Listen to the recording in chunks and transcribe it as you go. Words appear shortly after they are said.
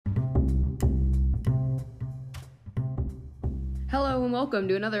Hello and welcome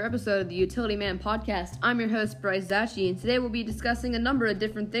to another episode of the Utility Man Podcast. I'm your host, Bryce, and today we'll be discussing a number of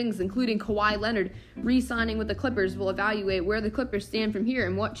different things, including Kawhi Leonard re-signing with the Clippers. We'll evaluate where the Clippers stand from here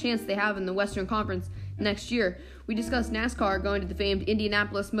and what chance they have in the Western Conference next year. We discuss Nascar going to the famed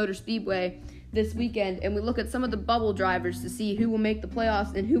Indianapolis Motor Speedway this weekend, and we look at some of the bubble drivers to see who will make the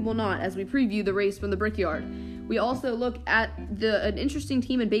playoffs and who will not as we preview the race from the Brickyard. We also look at an interesting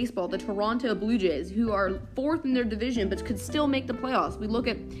team in baseball, the Toronto Blue Jays, who are fourth in their division but could still make the playoffs. We look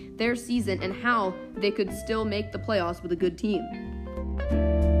at their season and how they could still make the playoffs with a good team.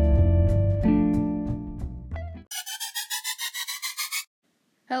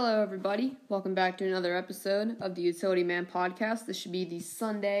 Hello, everybody. Welcome back to another episode of the Utility Man Podcast. This should be the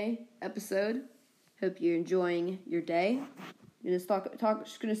Sunday episode. Hope you're enjoying your day. I'm going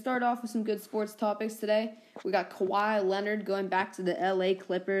to start off with some good sports topics today. We got Kawhi Leonard going back to the LA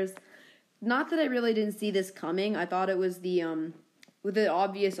Clippers. Not that I really didn't see this coming. I thought it was the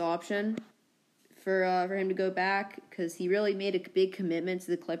obvious option for him to go back because he really made a big commitment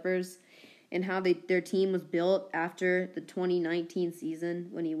to the Clippers and how their team was built after the 2019 season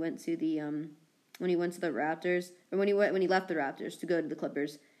when he went to the Raptors, or when he left the Raptors to go to the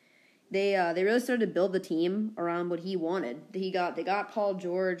Clippers. They really started to build the team around what he wanted. They got Paul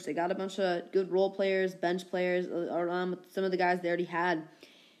George. They got a bunch of good role players, bench players around with some of the guys they already had,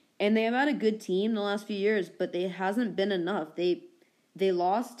 and they have had a good team the last few years. But it hasn't been enough. They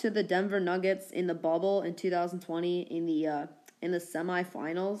lost to the Denver Nuggets in the bubble in 2020 in the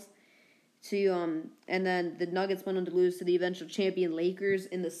semifinals. And then the Nuggets went on to lose to the eventual champion Lakers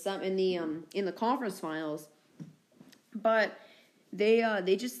in the conference finals. But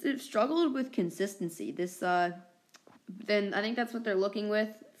they just struggled with consistency. Then I think that's what they're looking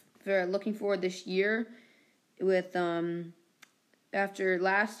for this year. With after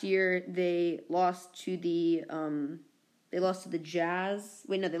last year they lost to the Jazz.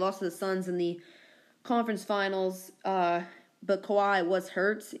 They lost to the Suns in the conference finals. But Kawhi was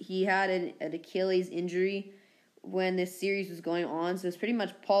hurt. He had an Achilles injury when this series was going on. So it's pretty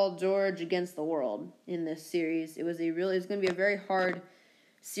much Paul George against the world in this series. It was going to be a very hard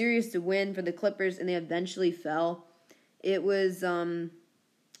series to win for the Clippers, and they eventually fell. It was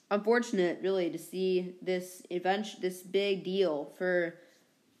unfortunate, really, to see this big deal for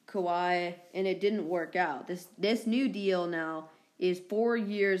Kawhi, and it didn't work out. This new deal now is 4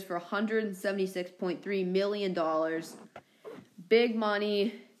 years for $176.3 million. Big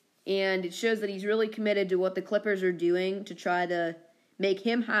money, and it shows that he's really committed to what the Clippers are doing to try to make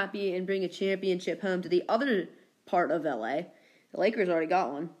him happy and bring a championship home to the other part of LA. The Lakers already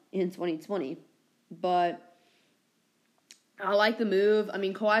got one in 2020, but I like the move. I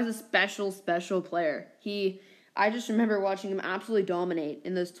mean, Kawhi's a special player. I just remember watching him absolutely dominate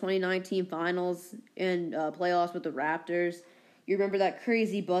in those 2019 finals and playoffs with the Raptors. You remember that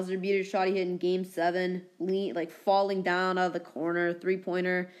crazy buzzer beater shot he hit in Game 7, falling down out of the corner,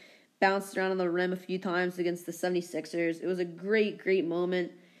 three-pointer, bounced around on the rim a few times against the 76ers. It was a great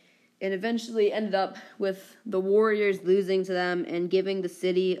moment, and eventually ended up with the Warriors losing to them and giving the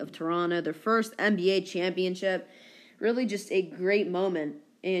city of Toronto their first NBA championship. Really just a great moment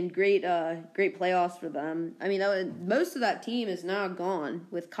and great playoffs for them. I mean, most of that team is now gone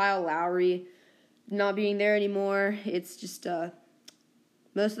with Kyle Lowry not being there anymore. It's just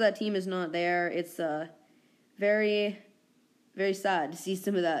most of that team is not there. It's very, very sad to see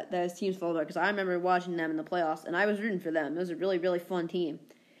some of those teams fall apart, because I remember watching them in the playoffs and I was rooting for them. It was a really fun team.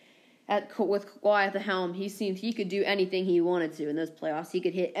 With Kawhi at the helm, he seemed he could do anything he wanted to in those playoffs. He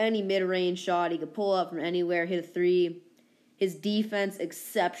could hit any mid-range shot. He could pull up from anywhere, hit a three. His defense,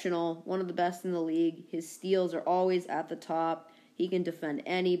 exceptional, one of the best in the league. His steals are always at the top. He can defend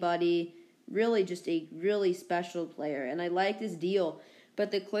anybody. Really just a really special player, and I like this deal,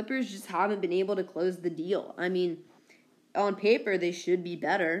 but the Clippers just haven't been able to close the deal. I mean, on paper they should be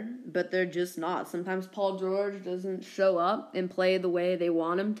better, but they're just not. Sometimes Paul George doesn't show up and play the way they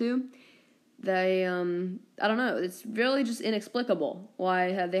want him to. I don't know, it's really just inexplicable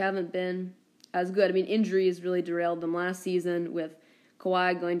why they haven't been as good. I mean, injuries really derailed them last season with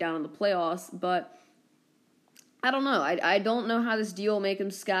Kawhi going down in the playoffs, but I don't know. I don't know how this deal will make them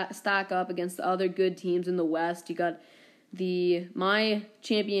stack up against the other good teams in the West. You got my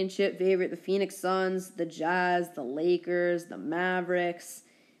championship favorite, the Phoenix Suns, the Jazz, the Lakers, the Mavericks,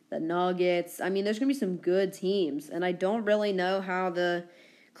 the Nuggets. I mean, there's going to be some good teams, and I don't really know how the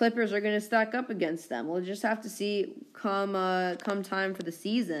Clippers are going to stack up against them. We'll just have to see come time for the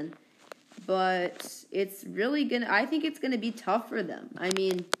season. But it's really I think it's going to be tough for them. I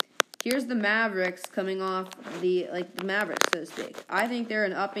mean, here's the Mavericks coming off the Mavericks, so to speak. I think they're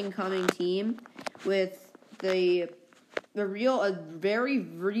an up-and-coming team with the a very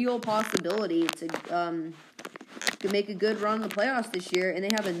real possibility to make a good run in the playoffs this year. And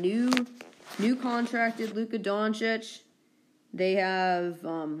they have a new contracted Luka Doncic. They have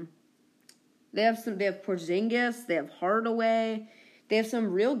Porzingis. They have Hardaway. They have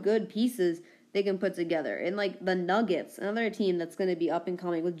some real good pieces they can put together. And like the Nuggets, another team that's going to be up and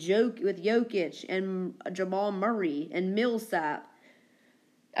coming with Jokic and Jamal Murray and Millsap.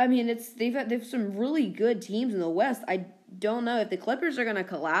 I mean, they've some really good teams in the West. I don't know if the Clippers are going to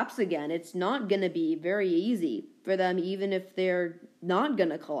collapse again. It's not going to be very easy for them, even if they're not going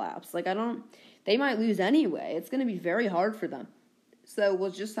to collapse. They might lose anyway. It's going to be very hard for them. So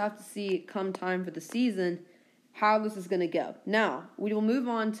we'll just have to see come time for the season how this is going to go. Now, we will move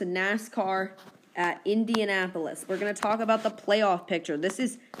on to NASCAR at Indianapolis. We're going to talk about the playoff picture. This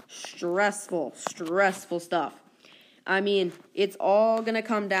is stressful stuff. I mean, it's all going to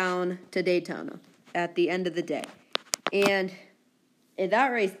come down to Daytona at the end of the day. And in that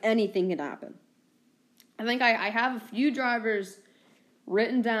race, anything can happen. I think I have a few drivers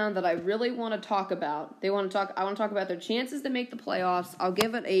written down that I really want to talk about. I want to talk about their chances to make the playoffs. I'll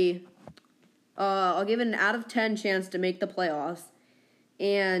give it an out of 10 chance to make the playoffs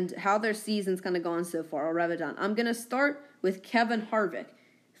and how their season's kind of gone so far. I'll rev it down. I'm going to start with Kevin Harvick.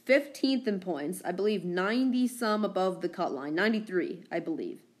 15th in points, I believe 90-some above the cut line, 93, I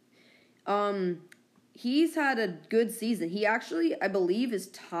believe. He's had a good season. He actually, I believe, is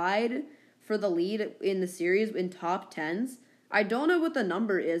tied for the lead in the series in top 10s. I don't know what the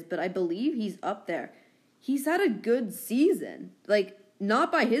number is, but I believe he's up there. He's had a good season, like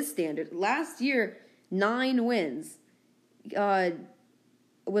not by his standard. Last year, 9 wins.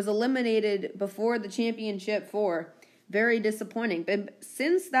 Was eliminated before the championship for. Very disappointing. But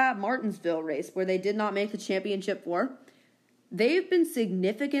since that Martinsville race where they did not make the championship for, they've been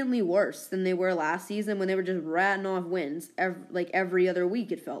significantly worse than they were last season when they were just ratting off wins every other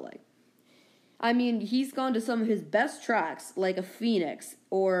week, it felt like. I mean, he's gone to some of his best tracks, like a Phoenix,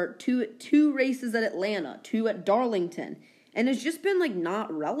 or two races at Atlanta, 2 at Darlington, and it's just been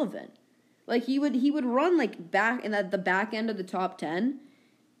not relevant. Like he would run back in the back end of the top 10,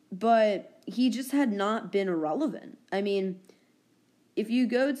 but he just had not been relevant. I mean, if you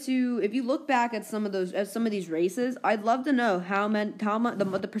look back at some of these races, I'd love to know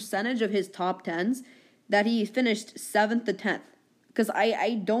the percentage of his top 10s that he finished 7th to 10th. Because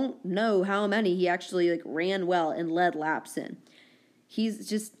I don't know how many he actually ran well and led laps in. He's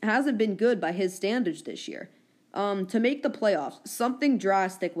just hasn't been good by his standards this year. To make the playoffs, something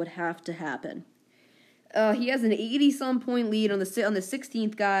drastic would have to happen. He has an 80-some point lead on the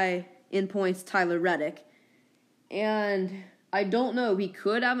 16th guy in points, Tyler Reddick. And I don't know, he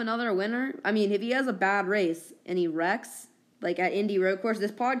could have another winner. I mean, if he has a bad race and he wrecks, at Indy Road Course,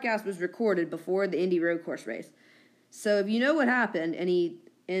 this podcast was recorded before the Indy Road Course race. So if you know what happened,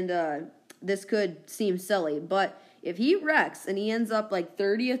 this could seem silly, but if he wrecks and he ends up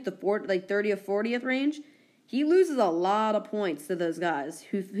 30th to 40th range, he loses a lot of points to those guys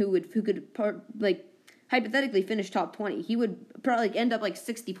who could hypothetically finish top 20. He would probably end up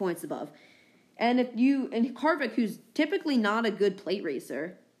 60 points above. And if Harvick, who's typically not a good plate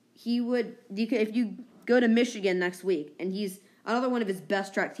racer, if you go to Michigan next week, and he's another one of his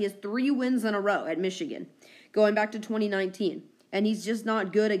best tracks. He has 3 wins in a row at Michigan, going back to 2019. And he's just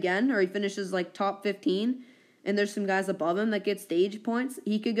not good again, or he finishes top 15, and there's some guys above him that get stage points.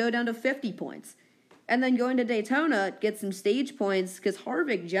 He could go down to 50 points. And then going to Daytona, get some stage points, because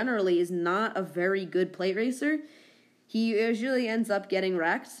Harvick generally is not a very good plate racer. He usually ends up getting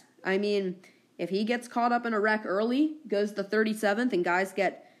wrecked. I mean, if he gets caught up in a wreck early, goes to 37th, and guys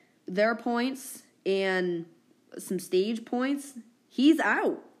get their points and some stage points, he's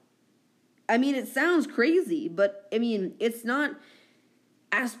out. I mean, it sounds crazy, but, I mean, it's not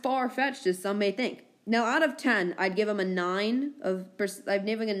as far-fetched as some may think. Now, out of 10, I'd give him a 9 out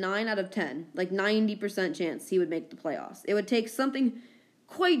of 10, 90% chance he would make the playoffs. It would take something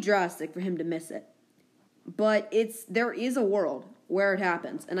quite drastic for him to miss it. But there is a world where it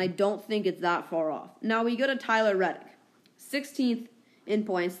happens, and I don't think it's that far off. Now, we go to Tyler Reddick, 16th in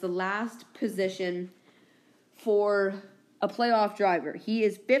points, the last position for a playoff driver. He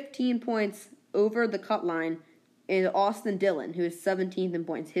is 15 points over the cut line in Austin Dillon, who is 17th in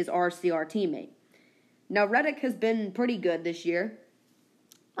points, his RCR teammate. Now, Reddick has been pretty good this year.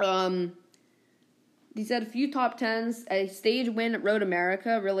 He's had a few top 10s. A stage win at Road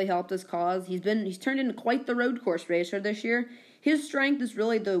America really helped his cause. He's turned into quite the road course racer this year. His strength is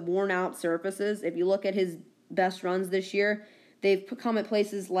really the worn-out surfaces. If you look at his best runs this year, they've come at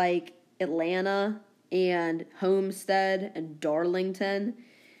places like Atlanta and Homestead and Darlington.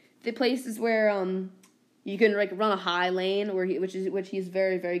 The places where You can run a high lane which he's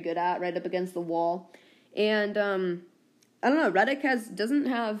very, very good at, right up against the wall. And I don't know, Reddick doesn't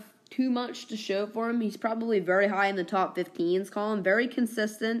have too much to show for him. He's probably very high in the top 15s column, very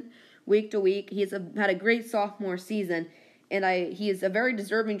consistent week to week. He's had a great sophomore season, and he is a very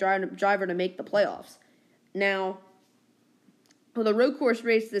deserving driver to make the playoffs. Now, for the road course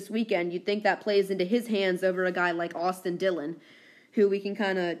race this weekend, you'd think that plays into his hands over a guy like Austin Dillon, who we can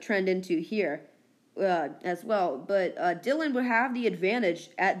kind of trend into here as well. But Dillon would have the advantage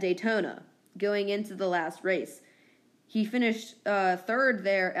at Daytona going into the last race. He finished third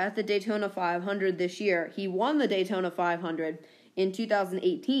there at the Daytona 500 this year. He won the Daytona 500 in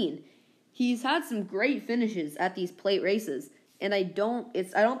 2018. He's had some great finishes at these plate races, and I don't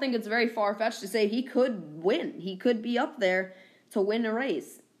think it's very far-fetched to say he could win. He could be up there to win a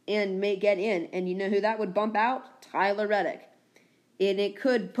race and get in. And you know who that would bump out? Tyler Reddick. And it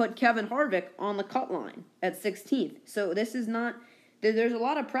could put Kevin Harvick on the cut line at 16th. So this is not. There's a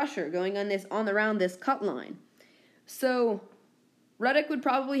lot of pressure going on around this cut line. So Reddick would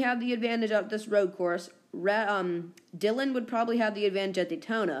probably have the advantage of this road course. Dillon would probably have the advantage at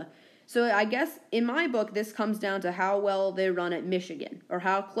Daytona. So I guess in my book, this comes down to how well they run at Michigan or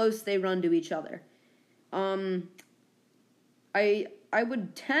how close they run to each other. I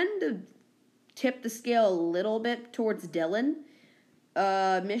would tend to tip the scale a little bit towards Dillon.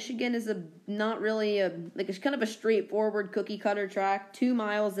 Michigan is it's kind of a straightforward cookie cutter track, 2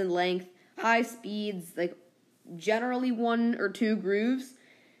 miles in length, high speeds, like generally 1 or 2 grooves.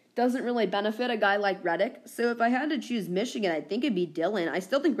 Doesn't really benefit a guy like Reddick. So if I had to choose Michigan, I think it'd be Dillon. I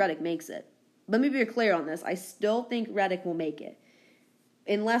still think Reddick makes it. Let me be clear on this. I still think Reddick will make it.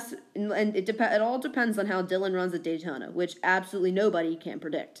 It all depends on how Dillon runs at Daytona, which absolutely nobody can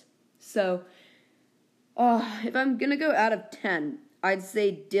predict. So, if I'm going to go out of 10, I'd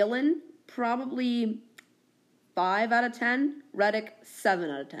say Dillon probably 5 out of 10, Reddick 7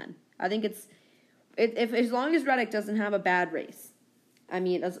 out of 10. I think if as long as Reddick doesn't have a bad race. I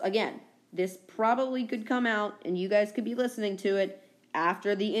mean, again, this probably could come out, and you guys could be listening to it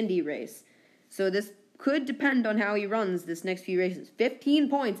after the Indy race. So this could depend on how he runs this next few races. 15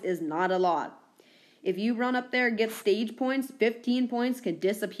 points is not a lot. If you run up there and get stage points, 15 points can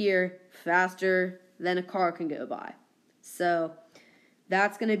disappear faster than a car can go by. So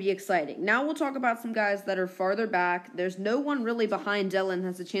that's going to be exciting. Now we'll talk about some guys that are farther back. There's no one really behind Dillon that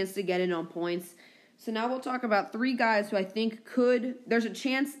has a chance to get in on points. So now we'll talk about 3 guys who I think there's a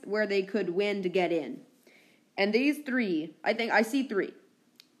chance where they could win to get in. And these 3, I see 3.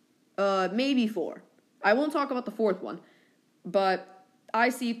 Maybe 4. I won't talk about the 4th one, but I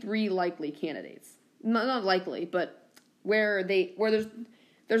see 3 likely candidates. Not likely, but where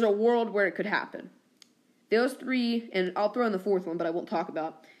there's a world where it could happen. Those 3, and I'll throw in the 4th one, but I won't talk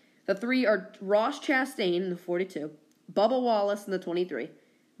about. The 3 are Ross Chastain in the 42, Bubba Wallace in the 23,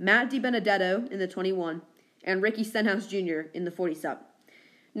 Matt DiBenedetto in the 21, and Ricky Stenhouse Jr. in the 47.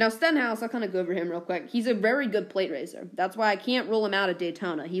 Now, Stenhouse, I'll kind of go over him real quick. He's a very good plate racer. That's why I can't rule him out at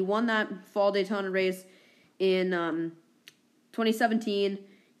Daytona. He won that fall Daytona race in 2017.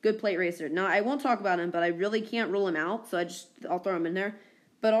 Good plate racer. Now, I won't talk about him, but I really can't rule him out, so I'll throw him in there.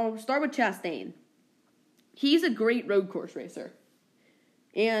 But I'll start with Chastain. He's a great road course racer.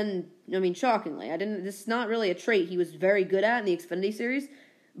 And, I mean, shockingly, this is not really a trait he was very good at in the Xfinity Series,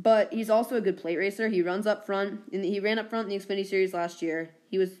 but he's also a good plate racer. He runs up front, and he ran up front in the Xfinity Series last year.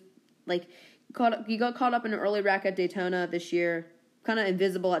 He was, he got caught up in an early wreck at Daytona this year, kind of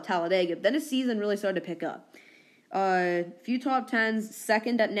invisible at Talladega. Then his season really started to pick up. Few top 10s,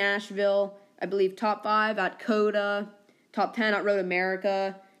 second at Nashville, I believe top 5 at Coda, top 10 at Road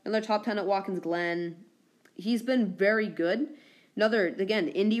America, another top 10 at Watkins Glen. He's been very good. Another, again,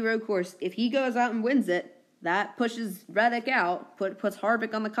 Indy road course. If he goes out and wins it, that pushes Reddick out, puts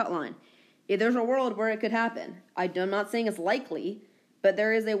Harvick on the cut line. If there's a world where it could happen. I'm not saying it's likely, but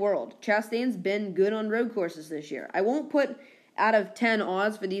there is a world. Chastain's been good on road courses this year. I won't put out of 10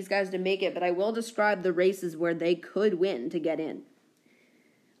 odds for these guys to make it, but I will describe the races where they could win to get in.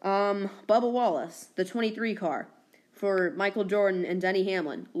 Bubba Wallace, the 23 car for Michael Jordan and Denny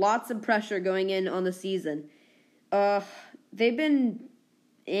Hamlin. Lots of pressure going in on the season. They've been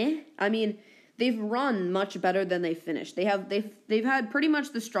I mean, they've run much better than they finished. They've had pretty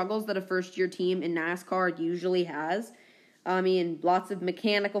much the struggles that a first-year team in NASCAR usually has. I mean, lots of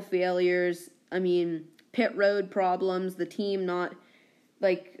mechanical failures. I mean, pit road problems. The team not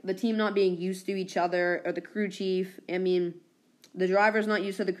being used to each other, or the crew chief. I mean, the driver's not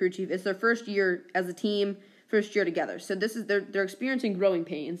used to the crew chief. It's their first year as a team, first year together. So they're experiencing growing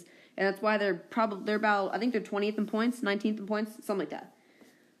pains, and that's why they're about, I think they're 20th in points, 19th in points, something like that.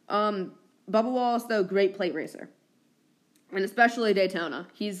 Bubba Wallace, though, great plate racer. And especially Daytona.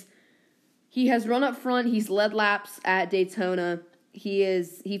 He has run up front. He's led laps at Daytona.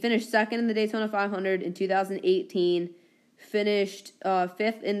 He finished second in the Daytona 500 in 2018. Finished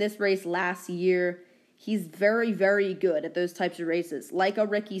fifth in this race last year. He's very, very good at those types of races, like a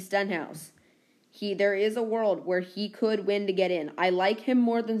Ricky Stenhouse. There is a world where he could win to get in. I like him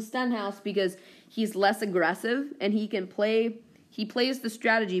more than Stenhouse because he's less aggressive and he plays the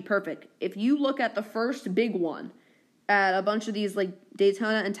strategy perfect. If you look at the first big one at a bunch of these like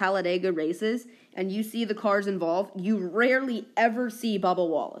Daytona and Talladega races and you see the cars involved, you rarely ever see Bubba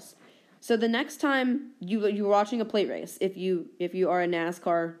Wallace. So the next time you're watching a plate race, if you are a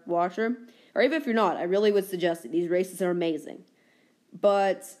NASCAR watcher, or even if you're not, I really would suggest it. These races are amazing.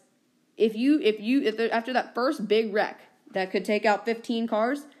 But if after that first big wreck that could take out 15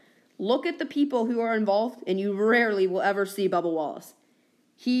 cars, look at the people who are involved, and you rarely will ever see Bubba Wallace.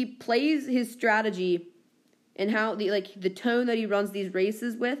 He plays his strategy and how the tone that he runs these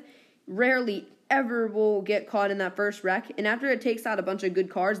races with rarely ever will get caught in that first wreck. And after it takes out a bunch of good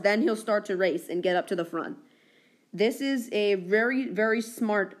cars, then he'll start to race and get up to the front. This is a very, very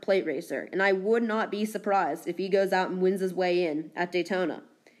smart plate racer, and I would not be surprised if he goes out and wins his way in at Daytona.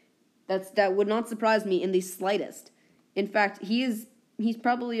 That would not surprise me in the slightest. In fact, he's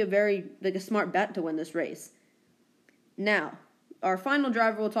probably a smart bet to win this race. Now, our final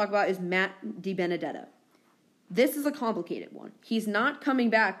driver we'll talk about is Matt DiBenedetto. This is a complicated one. He's not coming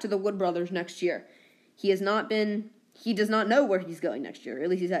back to the Wood Brothers next year. He does not know where he's going next year. At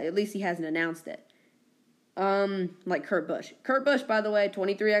least he hasn't announced it. Like Kurt Busch. Kurt Busch, by the way,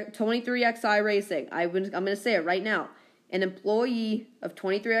 23XI Racing. I'm going to say it right now. An employee of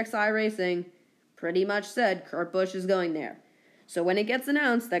 23XI Racing pretty much said Kurt Busch is going there. So when it gets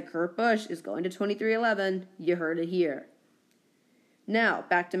announced that Kurt Busch is going to 23XI, you heard it here. Now,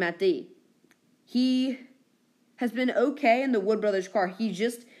 back to Matt D. He has been okay in the Wood Brothers car. He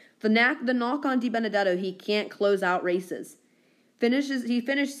just, the knock on DiBenedetto, he can't close out races. He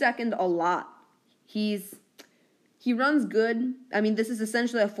finished second a lot. He runs good. I mean, this is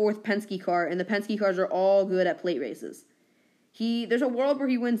essentially a fourth Penske car, and the Penske cars are all good at plate races. There's a world where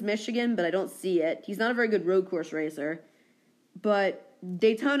he wins Michigan, but I don't see it. He's not a very good road course racer, but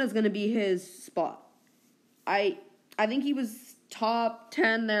Daytona's going to be his spot. I think he was top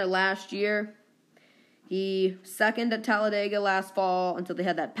 10 there last year. He second at Talladega last fall until they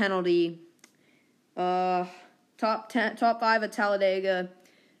had that penalty. Top 5 at Talladega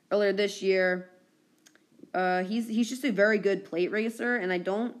earlier this year. He's just a very good plate racer, and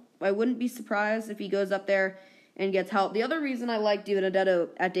I wouldn't be surprised if he goes up there and gets help. The other reason I like DiBenedetto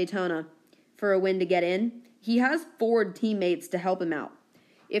at Daytona for a win to get in, he has Ford teammates to help him out.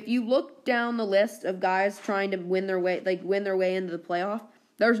 If you look down the list of guys trying to win their way into the playoff,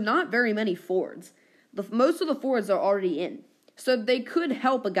 there's not very many Fords. Most of the Fords are already in. So they could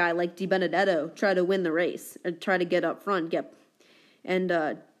help a guy like DiBenedetto try to win the race and try to get up front, try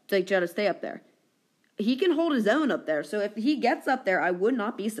to stay up there. He can hold his own up there. So if he gets up there, I would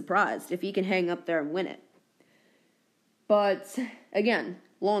not be surprised if he can hang up there and win it. But again,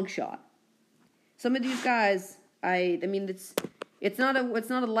 long shot. Some of these guys, I mean, it's not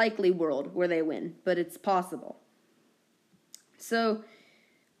a likely world where they win, but it's possible. So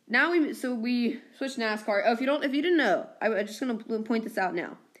now we switch NASCAR. Oh, if you didn't know, I'm just gonna point this out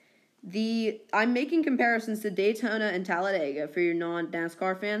now. I'm making comparisons to Daytona and Talladega for your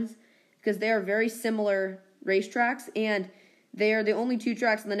non-NASCAR fans because they are very similar racetracks, and they are the only two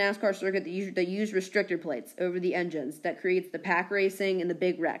tracks on the NASCAR circuit that use restrictor plates over the engines that creates the pack racing and the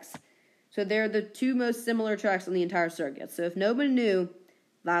big wrecks. So they're the two most similar tracks on the entire circuit. So if nobody knew,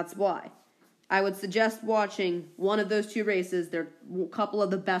 that's why. I would suggest watching one of those two races. They're a couple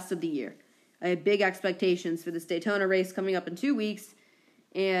of the best of the year. I have big expectations for this Daytona race coming up in 2 weeks,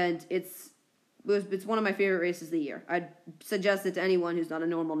 and it's one of my favorite races of the year. I'd suggest it to anyone who's not a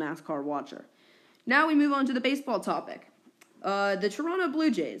normal NASCAR watcher. Now we move on to the baseball topic. The Toronto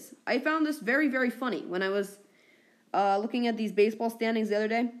Blue Jays. I found this very, very funny when I was looking at these baseball standings the other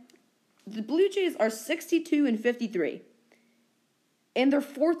day. The Blue Jays are 62-53, and they're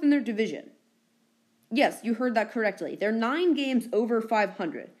fourth in their division. Yes, you heard that correctly. They're 9 games over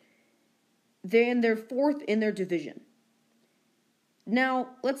 500. They're fourth in their division. Now,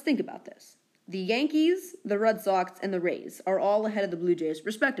 let's think about this. The Yankees, the Red Sox, and the Rays are all ahead of the Blue Jays,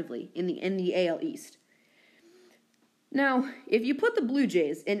 respectively, in the AL East. Now, if you put the Blue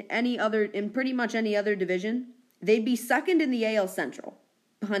Jays in pretty much any other division, they'd be second in the AL Central,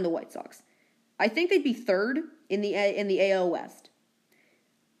 behind the White Sox. I think they'd be third in the AL West.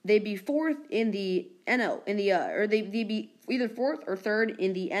 They'd be fourth in the NL, they'd be either fourth or third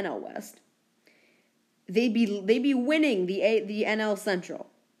in the NL West. they'd be winning the NL Central.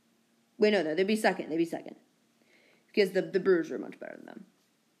 Wait, no, they'd be second. Because the Brewers are much better than them.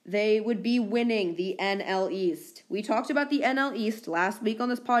 They would be winning the NL East. We talked about the NL East last week on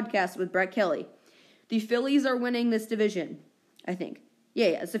this podcast with Brett Kelly. The Phillies are winning this division, I think. Yeah,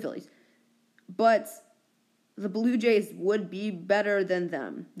 it's the Phillies. But the Blue Jays would be better than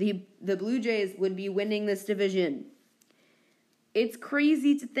them. The Blue Jays would be winning this division. It's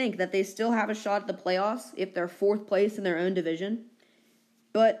crazy to think that they still have a shot at the playoffs if they're fourth place in their own division.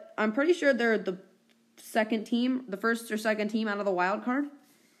 But I'm pretty sure they're the first or second team out of the wild card.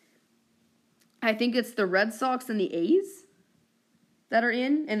 I think it's the Red Sox and the A's that are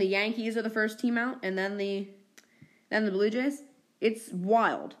in, and the Yankees are the first team out, and then the Blue Jays. It's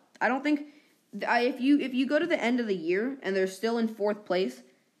wild. I don't think if you go to the end of the year and they're still in fourth place,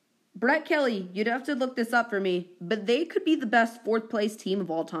 Brett Kelly, you'd have to look this up for me, but they could be the best fourth place team of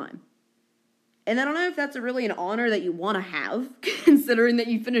all time. And I don't know if that's really an honor that you want to have, considering that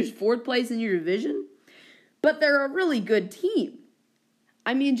you finished fourth place in your division, but they're a really good team.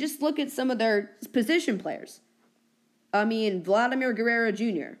 I mean, just look at some of their position players. I mean, Vladimir Guerrero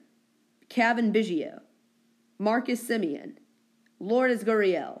Jr., Kevin Biggio, Marcus Semien, Lourdes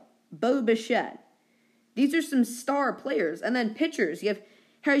Gurriel, Bo Bichette. These are some star players. And then pitchers, you have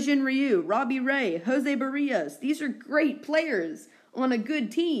Hyun Ryu, Robbie Ray, Jose Barrios. These are great players on a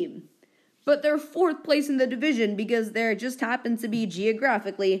good team. But they're fourth place in the division because they just happen to be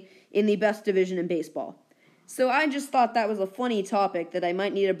geographically in the best division in baseball. So I just thought that was a funny topic that I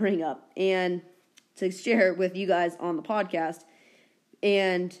might need to bring up and to share with you guys on the podcast.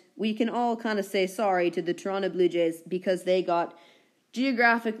 And we can all kind of say sorry to the Toronto Blue Jays because they got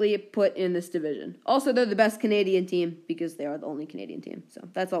geographically put in this division. Also, they're the best Canadian team because they are the only Canadian team. So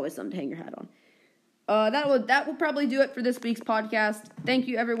that's always something to hang your hat on. That will probably do it for this week's podcast. Thank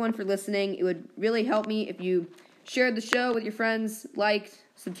you, everyone, for listening. It would really help me if you shared the show with your friends, liked,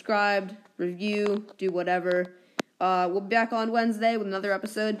 subscribed, review, do whatever. We'll be back on Wednesday with another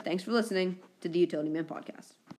episode. Thanks for listening to the Utility Man Podcast.